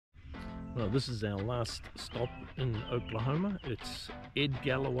Well, this is our last stop in Oklahoma. It's Ed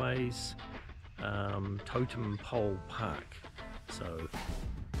Galloway's Totem Pole Park. So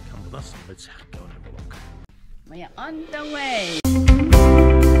come with us and let's go and have a look. We are on the way.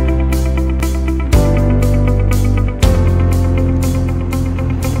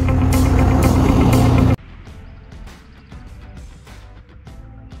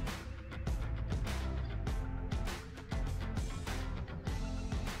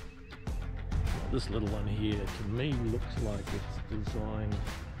 This little one here, to me, looks like it's designed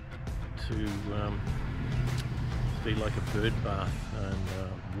to be like a bird bath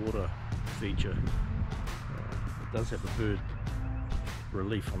and water feature. It does have a bird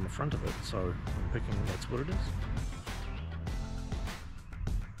relief on the front of it, so I'm picking that's what it is.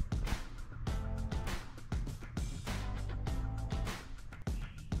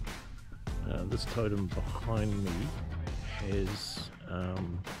 This totem behind me has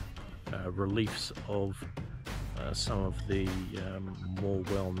reliefs of some of the more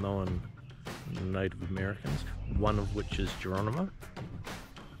well-known Native Americans, one of which is Geronimo.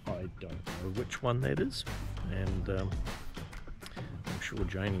 I don't know which one that is, and I'm sure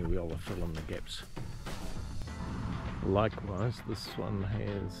Jaynee will fill in the gaps. Likewise, this one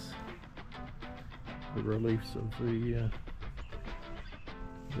has the reliefs of the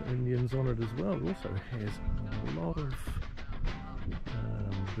Indians on it as well. It also has a lot of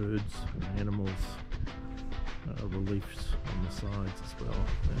birds and animals reliefs on the sides as well,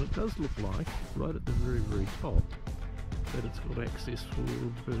 and it does look like right at the very top that it's got access for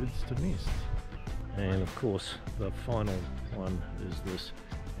birds to nest. And of course the final one is this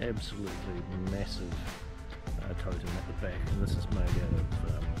absolutely massive totem at the back, and this is made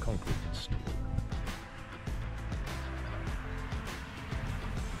out of concrete and steel.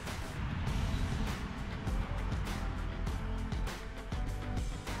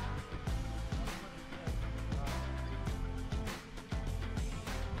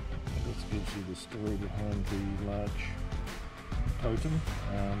 Gives you the story behind the large totem.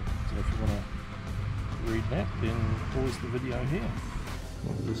 So if you want to read that, then pause the video here.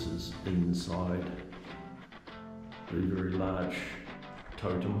 Well, this is inside the very large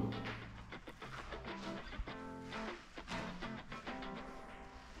totem.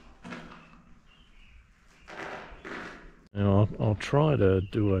 Now I'll try to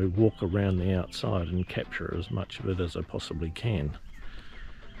do a walk around the outside and capture as much of it as I possibly can.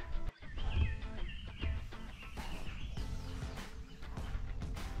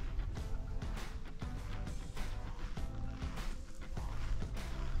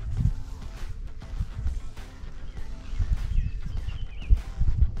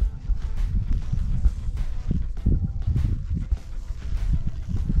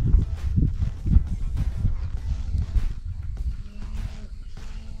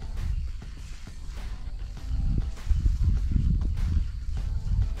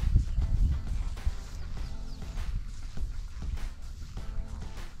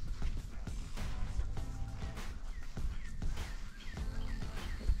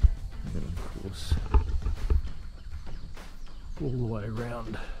 All the way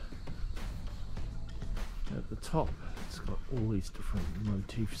around at the top, it's got all these different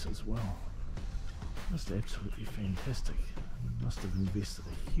motifs as well. Just absolutely fantastic. You must have invested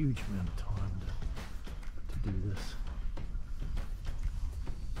a huge amount of time to do this.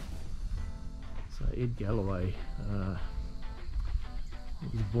 So Ed Galloway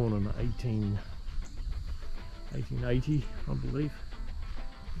was born in 1880, I believe,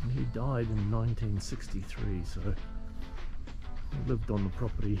 and he died in 1963. So he lived on the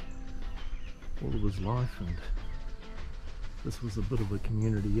property all of his life, and this was a bit of a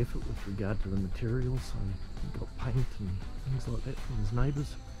community effort with regard to the materials. So he got paint and things like that from his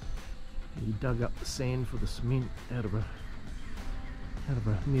neighbours. He dug up the sand for the cement out of a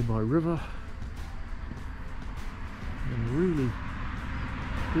nearby river, and really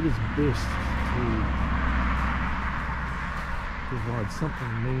did his best to provide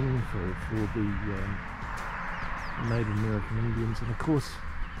something meaningful for the Native American Indians. And of course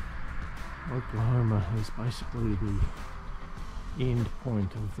Oklahoma is basically the end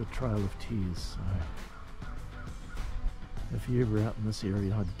point of the Trail of Tears, so if you're ever out in this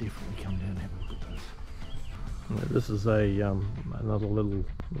area, I'd definitely come down and have a look at this. Now, this is another little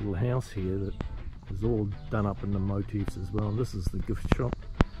house here that is all done up in the motifs as well. This is the gift shop,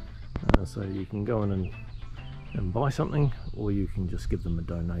 so you can go in and buy something, or you can just give them a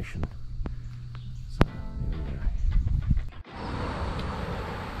donation. So there we go.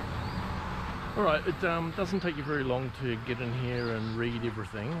 Alright, it doesn't take you very long to get in here and read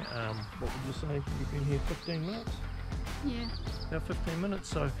everything. What would you say? You've been here 15 minutes? Yeah. About 15 minutes.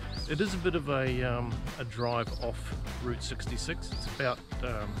 So it is a bit of a drive off Route 66. It's about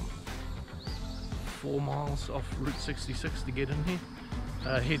 4 miles off Route 66 to get in here.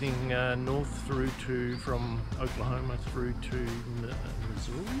 Heading north from Oklahoma through to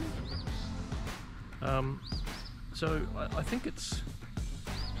Missouri. So I think it's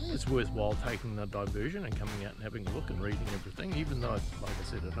worthwhile taking the diversion and coming out and having a look and reading everything, even though, like I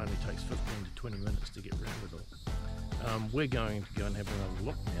said, it only takes 15 to 20 minutes to get around it all. We're going to go and have another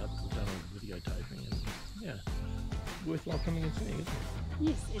look now that we've done all the videotaping, and yeah, worthwhile coming and seeing, isn't it?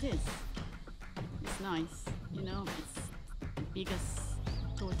 Yes, it is. It's nice. You know, it's the biggest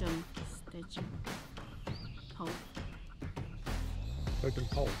totem statue. Pole. Totem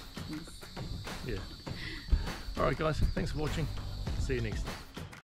pole. Yes. Yeah. Alright guys, thanks for watching. See you next time.